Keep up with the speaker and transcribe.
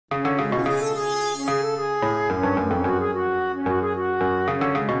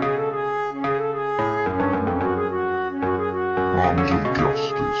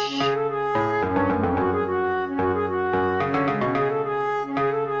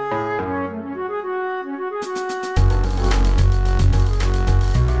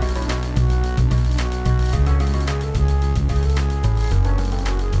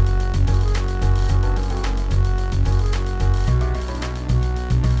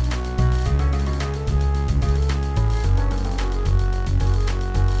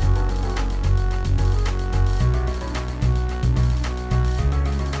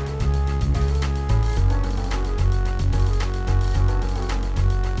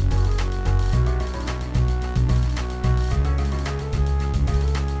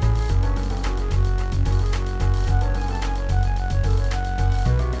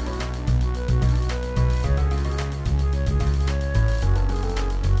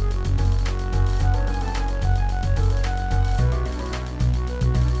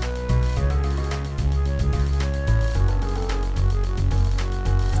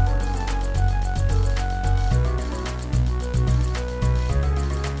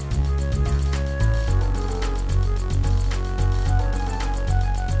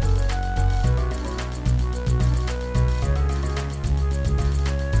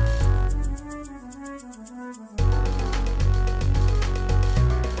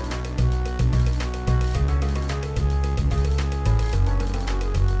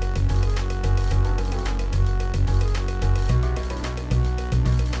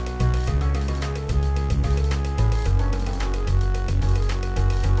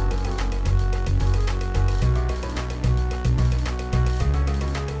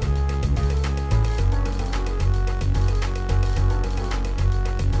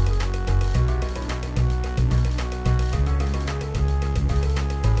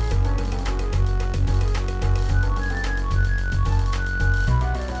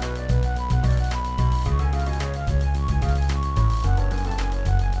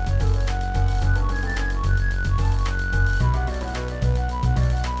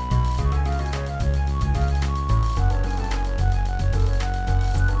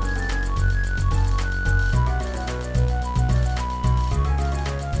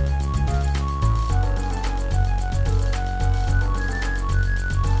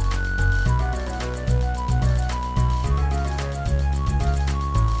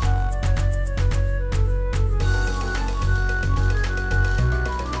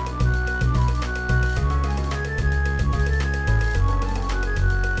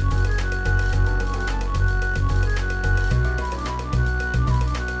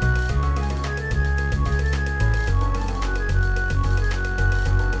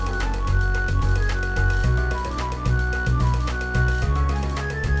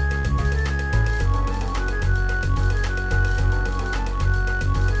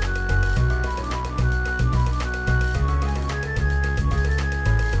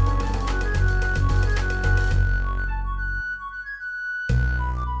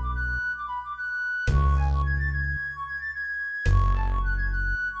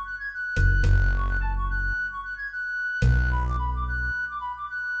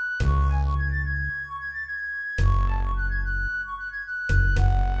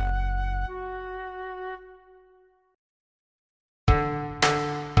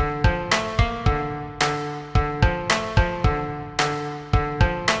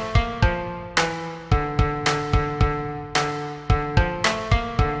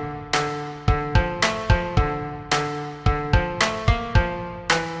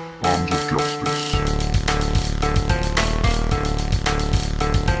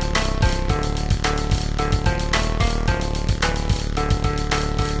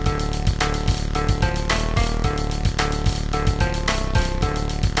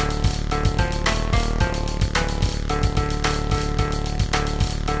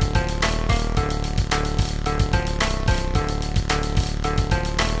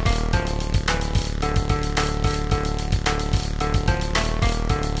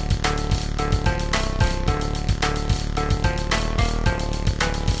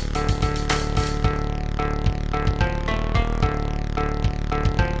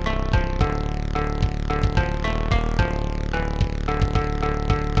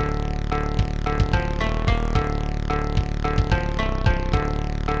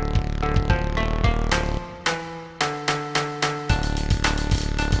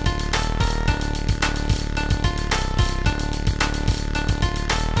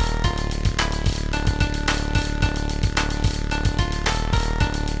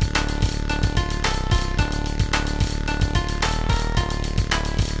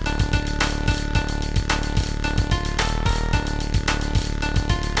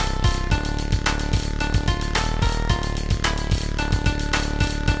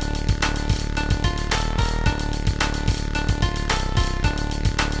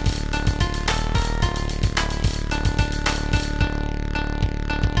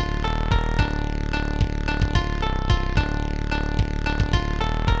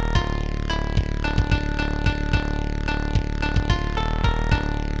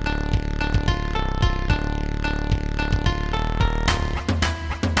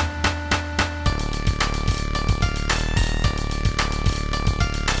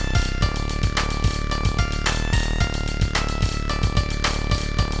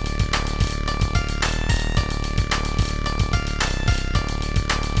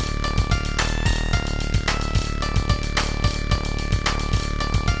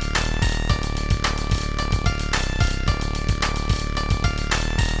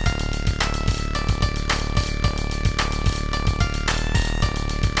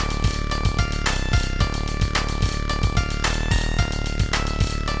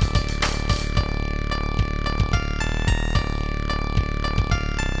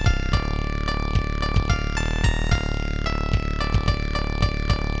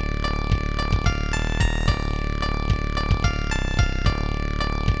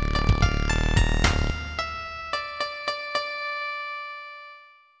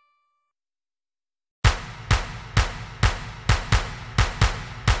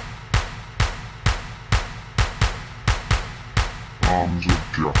arms of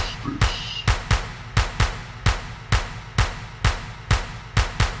justice.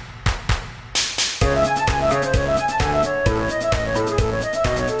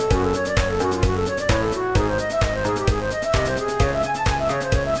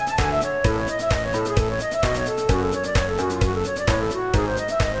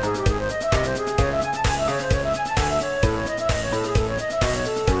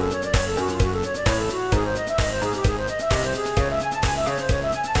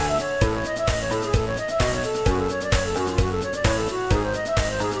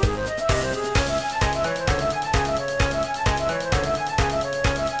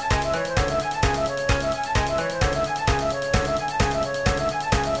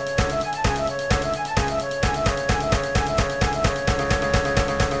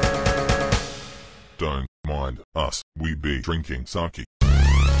 Don't mind us, we be drinking sake.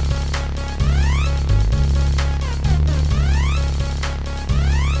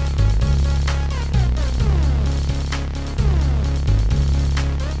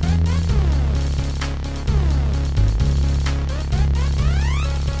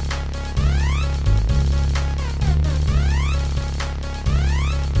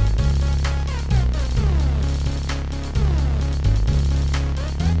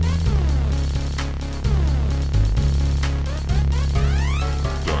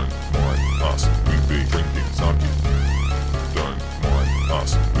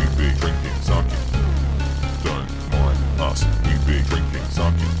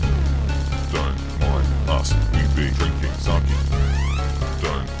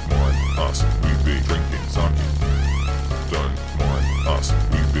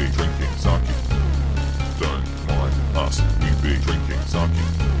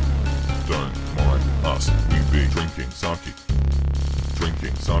 Sake.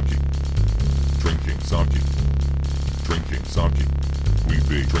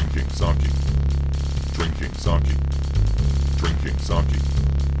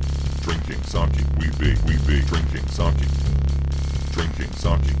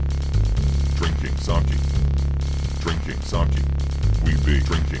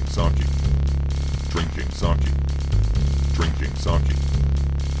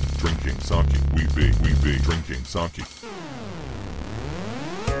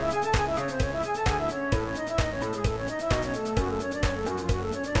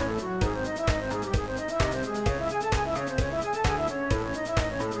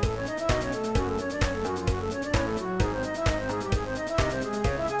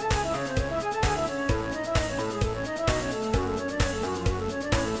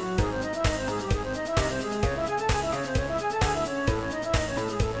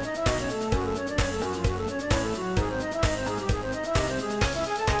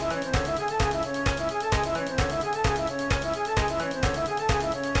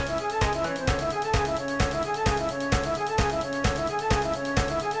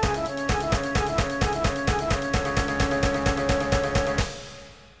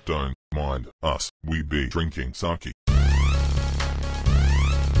 Don't mind us, we be drinking sake. Drinking sake,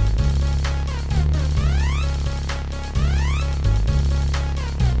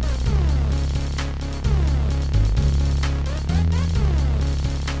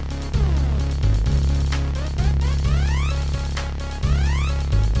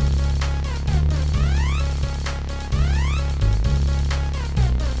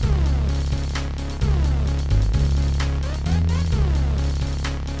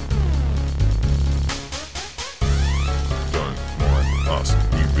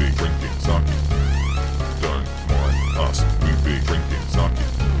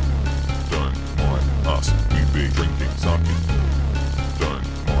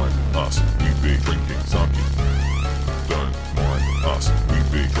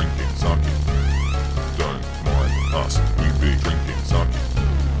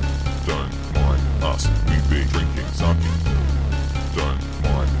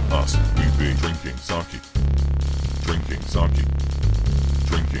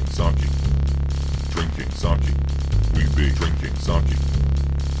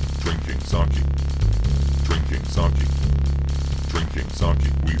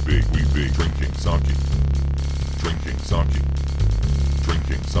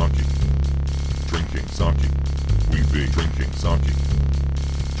 sake,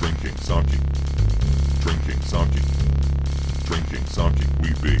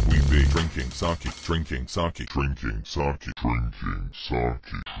 drinking sake, drinking sake.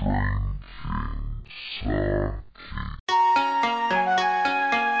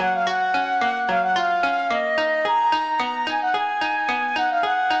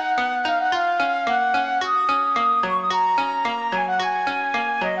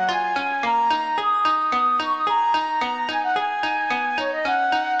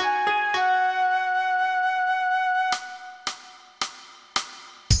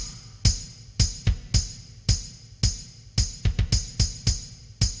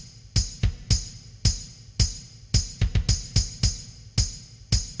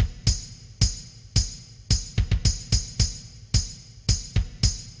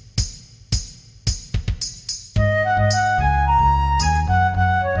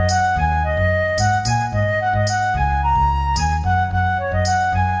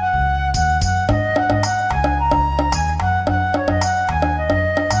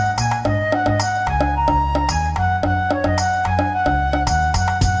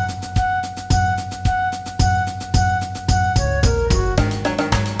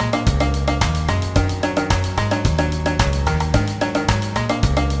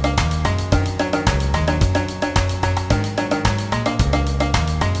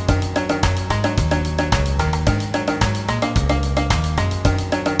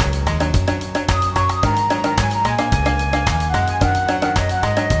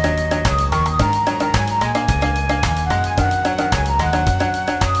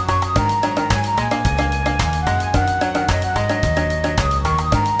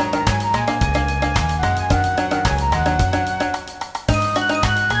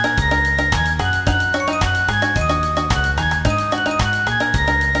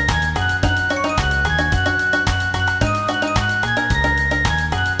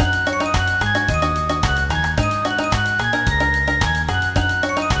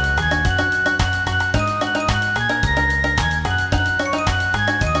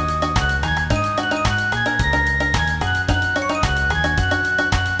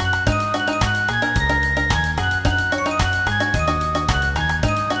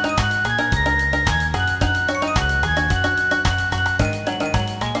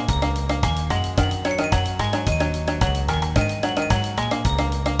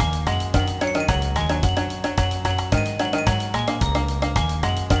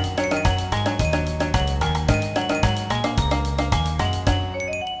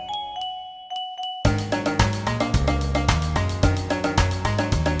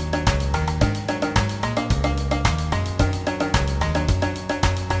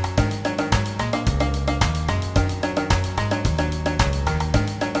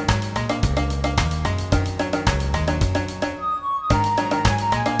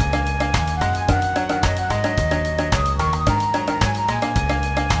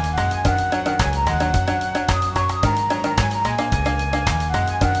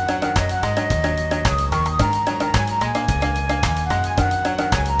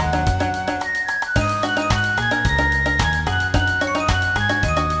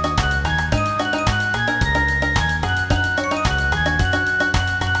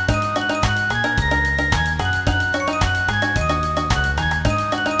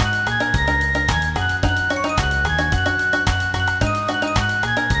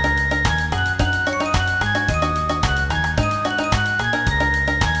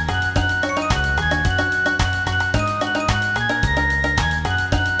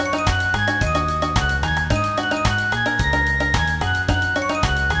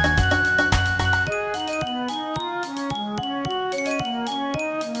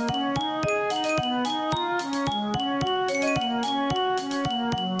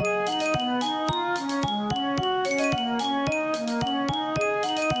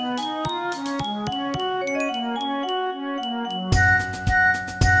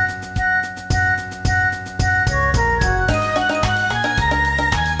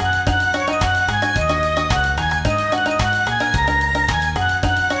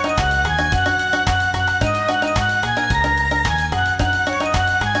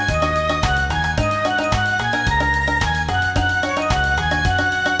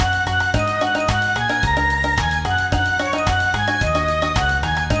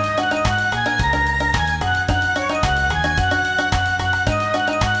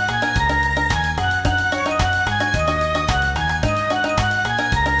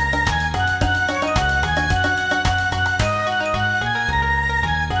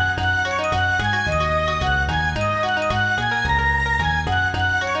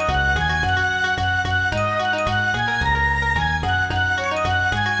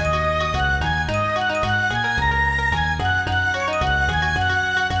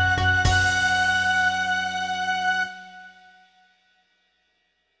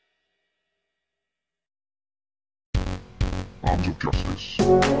 justice.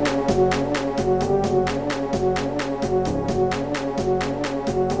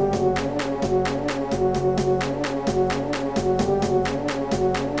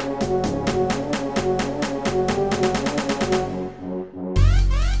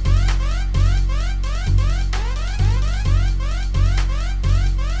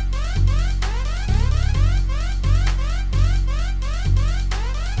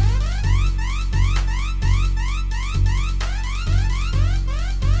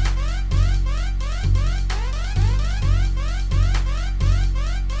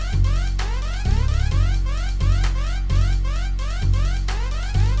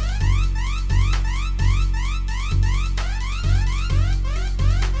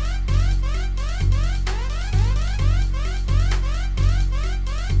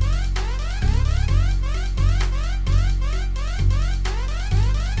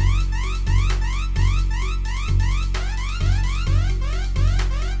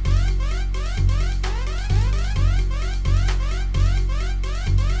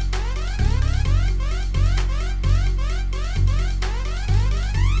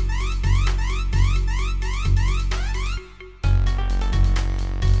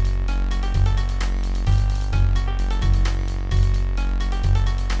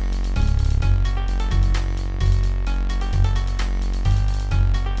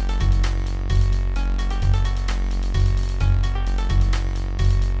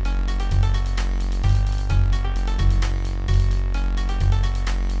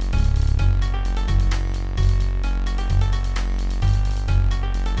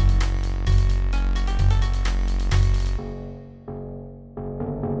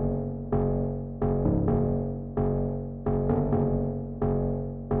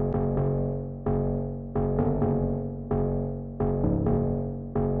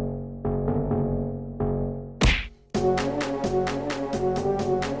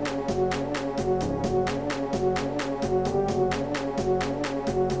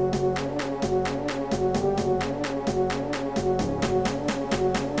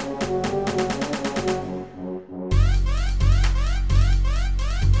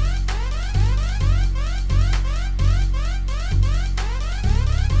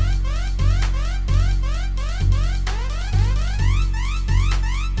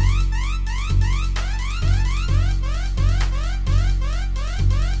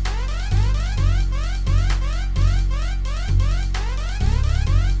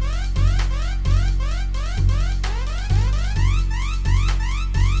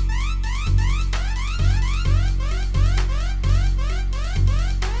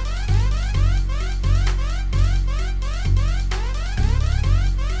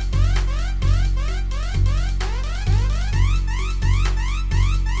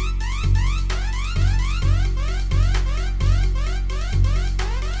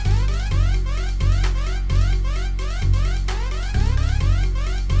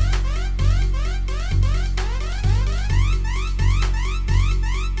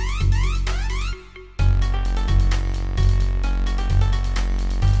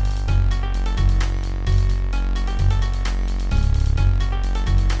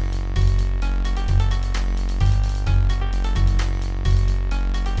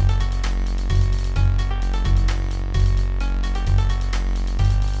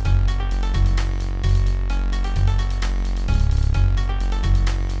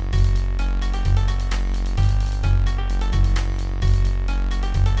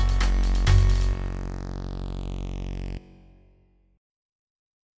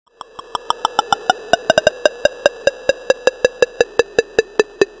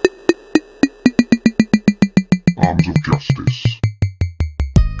 Arms of justice.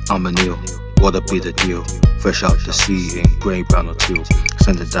 I'm a Neil, what'll be the deal? Fresh out the sea in grey, brown or teal.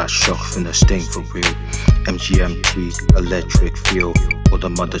 Sending that shock from the stain for real. MGMT, electric feel. All the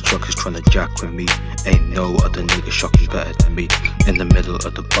mother truckers trying to jack with me. Ain't no other nigga shocking better than me. In the middle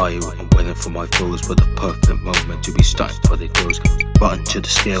of the bio, I'm waiting for my foes for the perfect moment to be starting for the goes. Button to the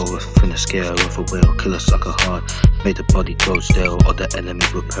scale, within the scale of a whale. Kill a sucker hard, made the body go stale. Or the enemy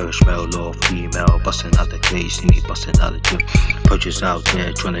will perish, male or female. Busting out the cage, see me busting out the gym. Poachers out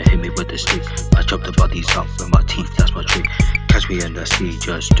there trying to hit me with the stick. I chop the bodies up with my teeth, that's my trick. Catch me in the sea,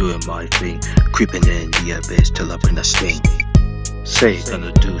 just doing my thing. Creeping in the abyss till I bring the sting. Say you're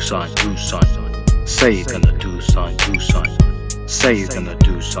gonna do sign, do sign. Say you're gonna do sign, do sign. Say you're gonna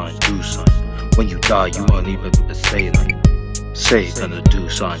do sign, do sign. When you die, you won't even say that. Say you're gonna do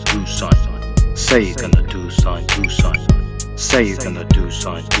sign, do sign. Say you're gonna do sign, do sign. Say you're gonna do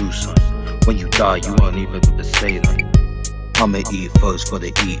sign, do sign. When you die, you won't even say that. I'ma eat first before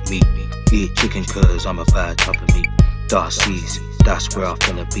they eat meat. Eat chicken cause I'm a bad type of meat. Dark seas, that's where I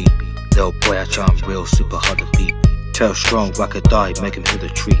finna be. Little boy, I try real super hard to beat. Tail strong, whack a die, make him hit a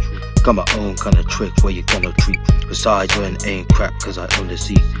tree. Got my own kind of trick where you gonna treat. Besides, you ain't crap cause I own the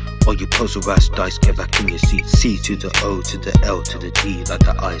seat. Or you puzzle ass dice, get back in your seat. C to the O to the L to the D. Like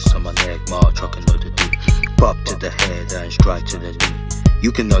the ice on my neck, march, I can know the D. Pop to the head and strike to the knee.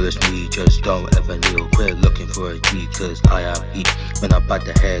 You can notice me, just don't ever kneel. Quit looking for a G, cause I am E. When I bite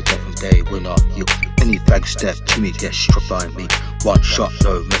the head off from day, will not you. Any fag step to me, get struck by me. One shot,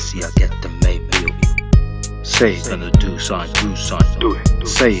 no mercy, I get the main meal. Say you're gonna do sign, do sign, do it.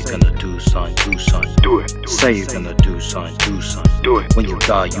 Say you're gonna do sign, do sign, do it. Say you're gonna do sign, do sign, do it. When you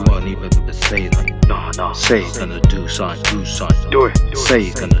die, you won't even say like, nah. Say you're gonna do sign, do sign, do it. Say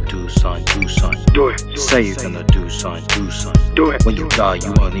you're gonna do sign, do sign, do it. Say you're gonna do sign, do sign, do it. When you die,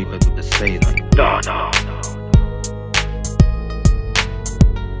 you won't even say like, nah.